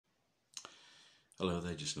Hello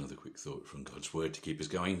there, just another quick thought from God's Word to keep us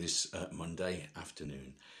going this Monday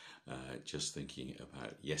afternoon. Just thinking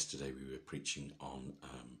about yesterday, we were preaching on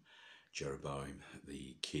Jeroboam,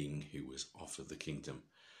 the king who was offered the kingdom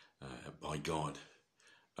by God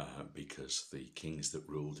because the kings that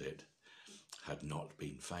ruled it had not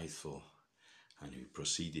been faithful, and who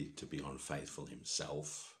proceeded to be unfaithful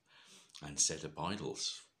himself and set up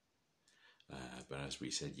idols. But as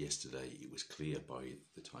we said yesterday, it was clear by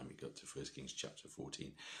the time he got to 1 Kings chapter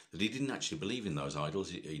 14 that he didn't actually believe in those idols.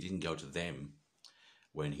 He didn't go to them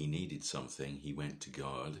when he needed something. He went to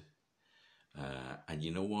God. And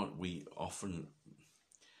you know what? We often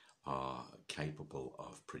are capable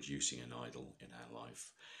of producing an idol in our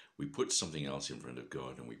life. We put something else in front of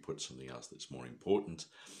God, and we put something else that's more important,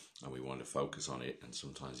 and we want to focus on it. And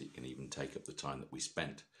sometimes it can even take up the time that we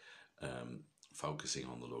spent focusing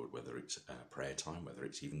on the Lord, whether it's prayer time, whether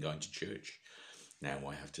it's even going to church. Now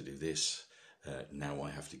I have to do this. Now I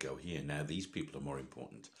have to go here. Now these people are more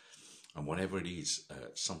important. And whatever it is,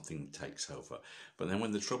 something takes over. But then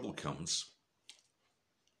when the trouble comes,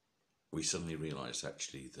 we suddenly realise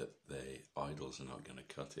actually that the idols are not going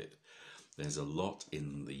to cut it. There's a lot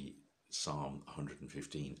in the Psalm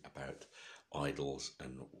 115 about idols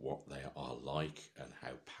and what they are like and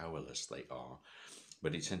how powerless they are.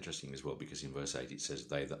 But it's interesting as well, because in verse 8 it says,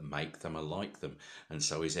 they that make them are like them, and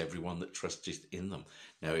so is everyone that trusteth in them.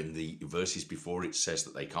 Now in the verses before it says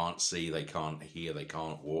that they can't see, they can't hear, they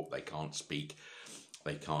can't walk, they can't speak,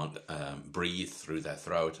 they can't breathe through their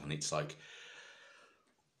throat. And it's like,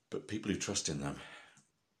 but people who trust in them,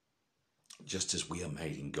 just as we are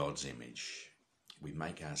made in God's image, we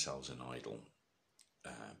make ourselves an idol.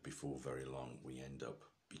 Before very long we end up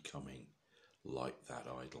becoming like that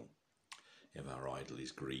idol. If our idol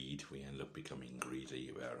is greed, we end up becoming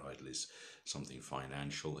greedy. If our idol is something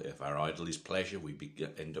financial, if our idol is pleasure, we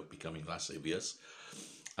end up becoming lascivious.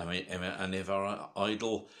 And if our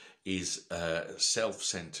idol is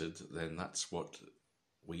self-centered, then that's what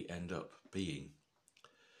we end up being.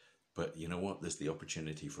 But you know what? There's the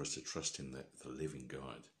opportunity for us to trust in the living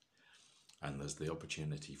God. And there's the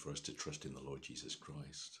opportunity for us to trust in the Lord Jesus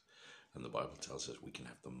Christ. And the Bible tells us we can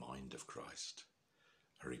have the mind of Christ.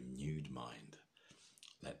 A renewed mind.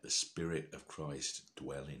 Let the Spirit of Christ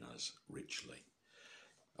dwell in us richly.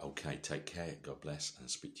 Okay, take care. God bless, and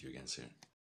speak to you again soon.